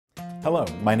Hello,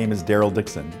 my name is Daryl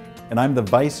Dixon, and I'm the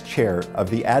Vice Chair of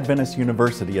the Adventist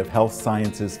University of Health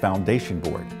Sciences Foundation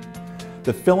Board.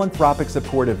 The philanthropic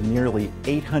support of nearly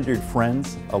 800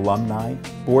 friends, alumni,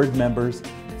 board members,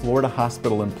 Florida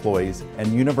hospital employees,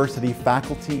 and university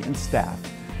faculty and staff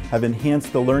have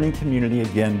enhanced the learning community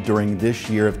again during this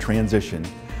year of transition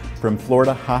from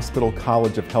Florida Hospital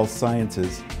College of Health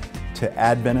Sciences to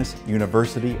Adventist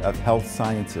University of Health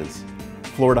Sciences,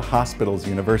 Florida Hospitals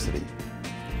University.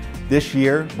 This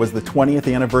year was the 20th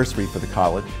anniversary for the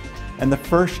college and the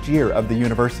first year of the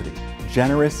university.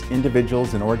 Generous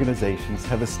individuals and organizations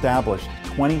have established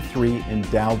 23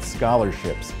 endowed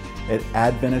scholarships at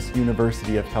Adventist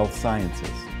University of Health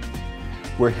Sciences.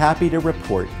 We're happy to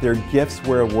report their gifts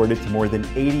were awarded to more than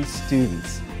 80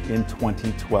 students in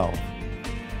 2012.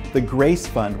 The Grace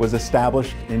Fund was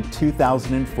established in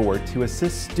 2004 to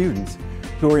assist students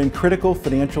who are in critical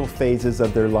financial phases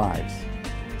of their lives.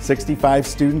 65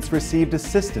 students received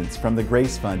assistance from the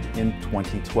Grace Fund in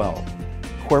 2012.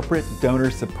 Corporate donor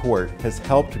support has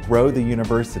helped grow the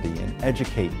university and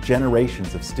educate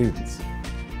generations of students.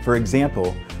 For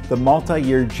example, the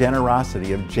multi-year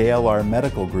generosity of JLR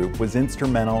Medical Group was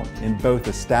instrumental in both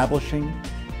establishing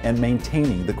and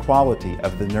maintaining the quality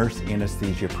of the nurse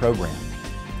anesthesia program.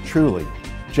 Truly,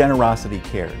 generosity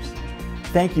cares.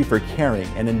 Thank you for caring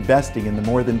and investing in the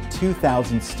more than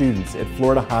 2,000 students at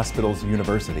Florida Hospitals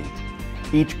University.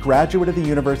 Each graduate of the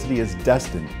university is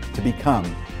destined to become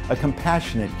a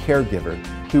compassionate caregiver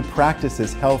who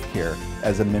practices healthcare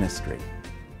as a ministry.